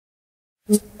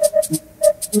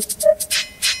I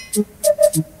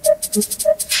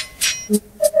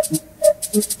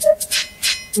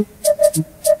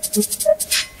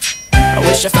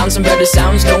wish I found some better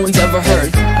sounds no one's ever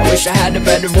heard. I wish I had a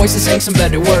better voice and sang some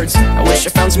better words. I wish I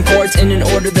found some chords in an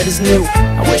order that is new.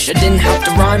 I wish I didn't have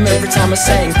to rhyme every time I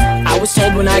sang. I was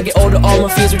told when I get older all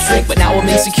my fears would shrink, but now I'm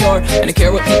insecure and I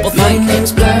care what people think. My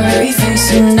name's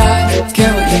Blurryface and I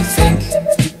care what you think.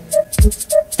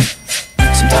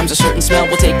 Sometimes a certain smell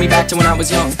will take me back to when I was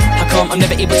young. How come I'm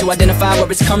never able to identify where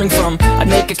it's coming from? I'd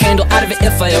make a candle out of it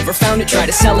if I ever found it. Try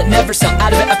to sell it, never sell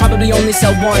out of it. I'd probably only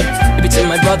sell one, maybe to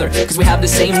my brother, cause we have the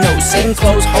same nose, same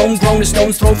clothes, homegrown, a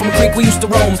stone's throw from a creek we used to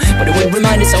roam. But it would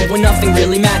remind us of when nothing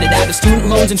really mattered. Out of student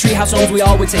loans and treehouse homes, we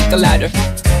all would take the ladder.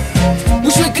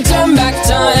 Wish we could turn back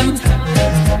time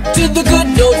to the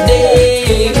good old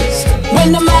days,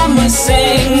 when the mama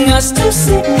sang us to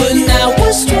sleep, but now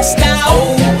we're stressed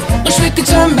out. Wish we could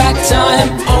turn back time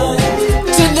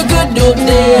to the good old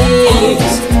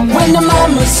days, when the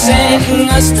mama sang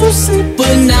us to sleep,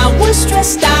 but now we're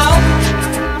stressed out.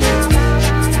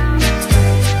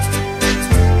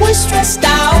 We're stressed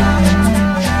out.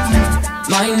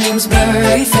 My name's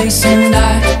Blurryface and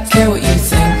I care what you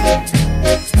think.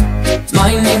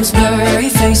 My name's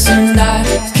Blurryface and I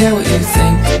care what you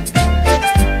think.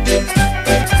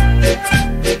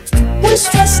 We're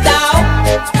stressed out.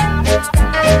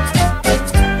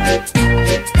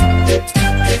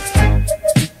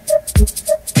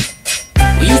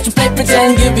 We used to play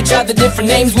pretend, give each other different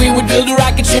names. We would build a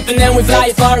rocket ship and then we'd fly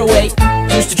it far away.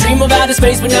 Used to dream of outer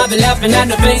space, but now they're laughing at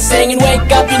our face, saying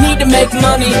wake up, you need to make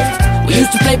money. We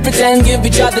used to play pretend, give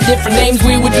each other different names.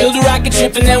 We would build a rocket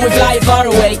ship and then we'd fly it far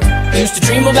away. Used to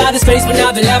dream of outer space, but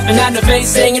now they're laughing at our face,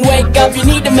 saying wake up, you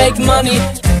need to make money.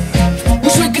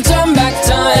 Wish we could turn back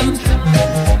time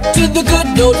to the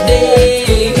good old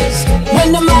days,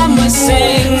 when the mama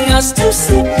sang us to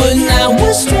sleep, but now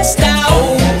we're stressed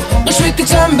out. Wish we could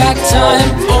turn back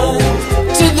time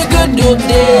to the good old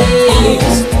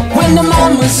days, when the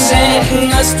mama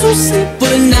sang us to sleep,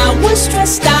 but now we're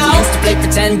stressed out.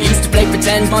 We used to play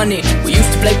pretend, money. We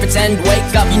used to play pretend,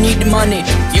 wake up, you need the money.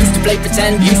 Used to play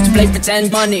pretend,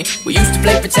 money. We used to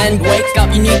play pretend, wake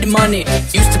up, you need the money.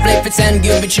 Used to play pretend,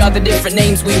 give each other different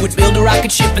names. We would build a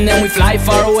rocket ship and then we fly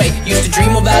far away. Used to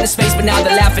dream of outer space, but now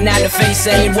they're laughing at our face,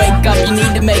 saying wake up, you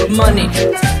need to make money.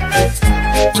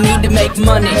 You need to make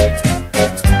money.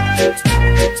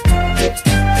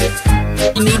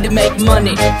 You need to make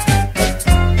money.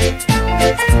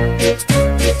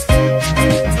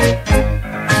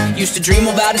 Used to dream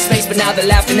of outer space, but now they're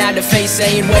laughing at our face,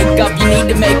 saying wake up, you need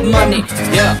to make money.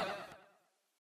 Yeah.